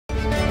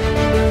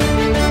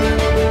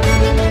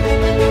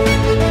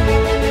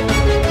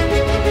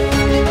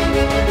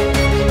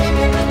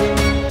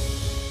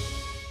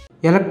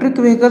Electric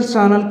vehicles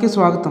ఛానల్కి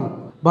స్వాగతం.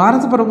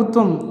 భారత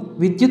ప్రభుత్వం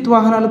విద్యుత్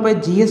వాహనాలపై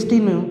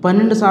GSTను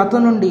 12%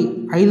 నుండి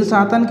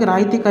 5%కి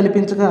రాయితీ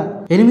కల్పించగా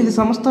 8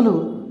 సంస్థలు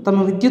తమ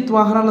విద్యుత్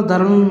వాహనాల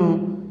ధరలను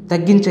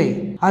తగ్గించాయి.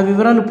 ఆ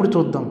వివరాలు ఇప్పుడు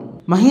చూద్దాం.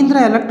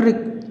 మహీంద్రా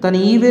ఎలక్ట్రిక్ తన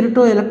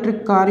e-Verito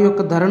ఎలక్ట్రిక్ కారు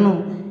యొక్క ధరను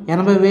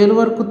 80,000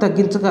 వరకు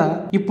తగ్గించగా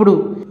ఇప్పుడు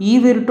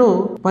e-Verito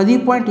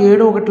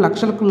 10.71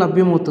 లక్షలకు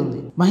లభ్యమవుతుంది.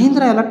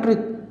 మహీంద్రా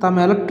ఎలక్ట్రిక్ తమ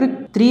ఎలక్ట్రిక్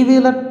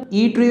 3-వీలర్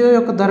e-Trio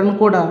యొక్క ధరను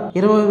కూడా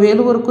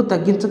 20,000 వరకు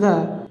తగ్గించగా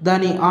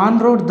దాని ఆన్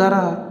రోడ్ ధర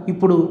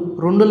ఇప్పుడు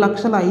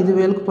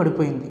 2,05,000కు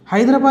పడిపోయింది.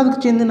 హైదరాబాద్కు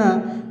చెందిన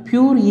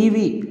ప్యూర్ EV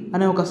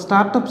అనే ఒక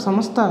స్టార్టప్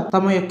సంస్థ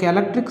తమ యొక్క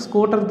ఎలక్ట్రిక్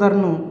స్కూటర్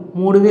ధరను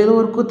 3,000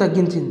 వరకు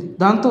తగ్గించింది.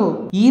 దాంతో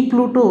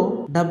ePluto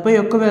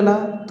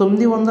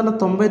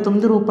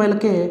 71,999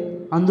 రూపాయలకే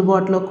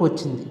అందుబాటులోకి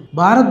వచ్చింది.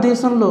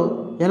 భారతదేశంలో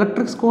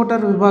ఎలక్ట్రిక్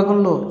స్కూటర్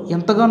విభాగంలో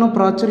ఎంతగానో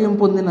ప్రాచుర్యం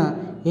పొందిన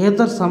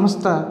Ather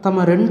సంస్థ తమ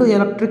 2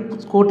 ఎలక్ట్రిక్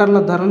స్కూటర్ల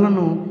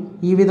ధరలను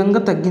ఈ విధంగా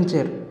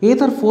తగ్గించారు.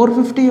 Ather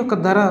 450 యొక్క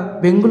ధర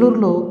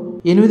బెంగళూరులో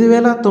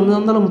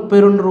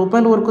 8,932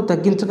 రూపాయల వరకు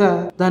తగ్గించగా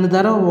దాని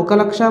ధర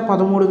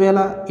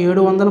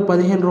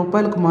 1,13,715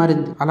 రూపాయలకు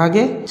మారింది.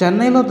 అలాగే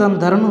చెన్నైలో దాని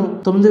ధరను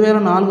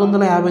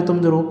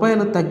 9,459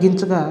 రూపాయలు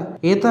తగ్గించగా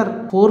Ather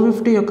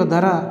 450 యొక్క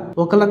ధర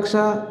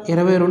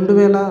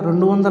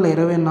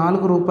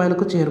 1,22,224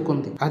 రూపాయలకు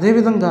చేరుకుంది.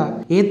 అదేవిధంగా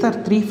Ather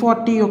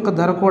 340 యొక్క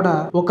ధర కూడా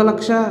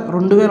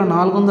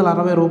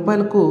 1,02,460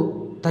 రూపాయలకు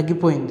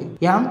తగ్గిపోయింది.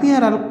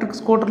 యాంపియర్ ఎలక్ట్రిక్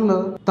స్కూటర్లు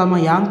తమ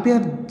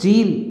యాంపియర్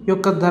జీల్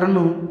యొక్క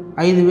ధరను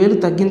 5,000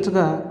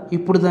 తగ్గించగా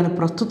ఇప్పుడు దాని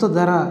ప్రస్తుత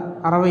ధర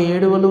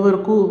 67,000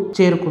 వరకు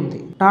చేరుకుంది.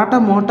 టాటా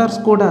మోటార్స్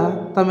కూడా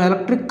తమ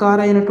ఎలక్ట్రిక్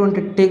కార్ అయినటువంటి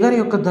టిగర్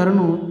యొక్క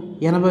ధరను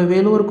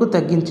 80,000 వరకు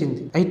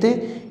తగ్గించింది. అయితే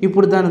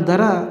ఇప్పుడు దాని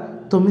ధర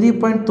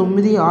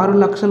 9.96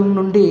 లక్షల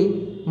నుండి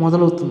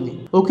మొదలవుతుంది.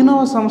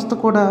 ఒకినోవా సంస్థ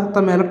కూడా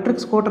తమ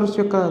ఎలక్ట్రిక్ స్కూటర్స్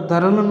యొక్క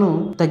ధరలను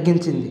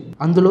తగ్గించింది.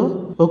 అందులో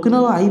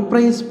ఒకినోవా ఐ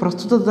ప్రైస్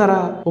ప్రస్తుత ధర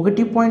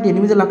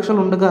 1.8 లక్షలు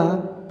ఉండగా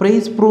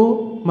ప్రైస్ ప్రో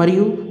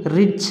మరియు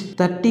రిడ్జ్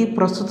 30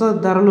 ప్రస్తుత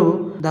ధరలు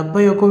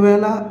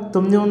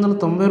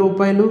 71,990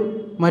 రూపాయలు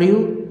మరియు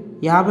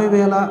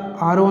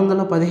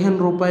 50,615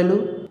 రూపాయలు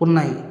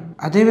ఉన్నాయి.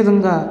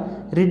 అదేవిధంగా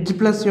రిడ్జ్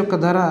ప్లస్ యొక్క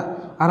ధర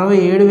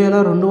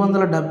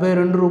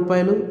 67,272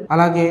 రూపాయలు.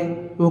 అలాగే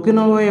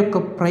ఒకినోవా యొక్క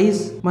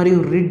ప్రైస్ మరియు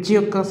రిడ్జ్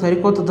యొక్క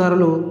సరికొత్త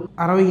ధరలు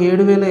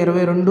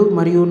 67,022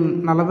 మరియు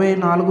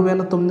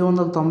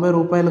 44,990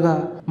 రూపాయలుగా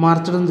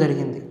మార్చడం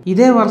జరిగింది.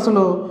 ఇదే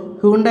వరుసలో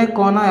హ్యూండై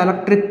కోనా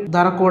ఎలక్ట్రిక్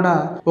ధర కూడా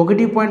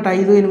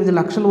 1.58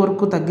 లక్షల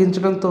వరకు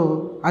తగ్గించడంతో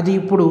అది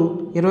ఇప్పుడు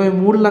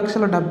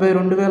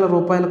 23,72,000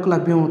 రూపాయలకు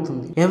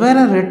లభ్యమవుతుంది.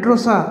 ఎవెరా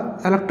రెట్రోసా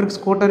ఎలక్ట్రిక్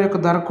స్కూటర్ యొక్క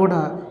ధర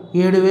కూడా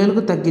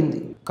 7,000కు తగ్గింది.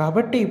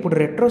 కాబట్టి ఇప్పుడు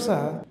రెట్రోసా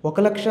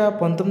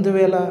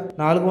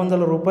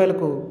 1,19,400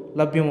 రూపాయలకు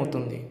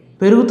లభ్యమవుతుంది.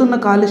 పెరుగుతున్న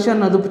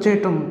కాలుష్యాన్ని అదుపు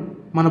చేయటం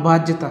మన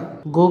బాధ్యత.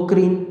 Go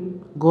green,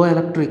 go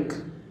electric.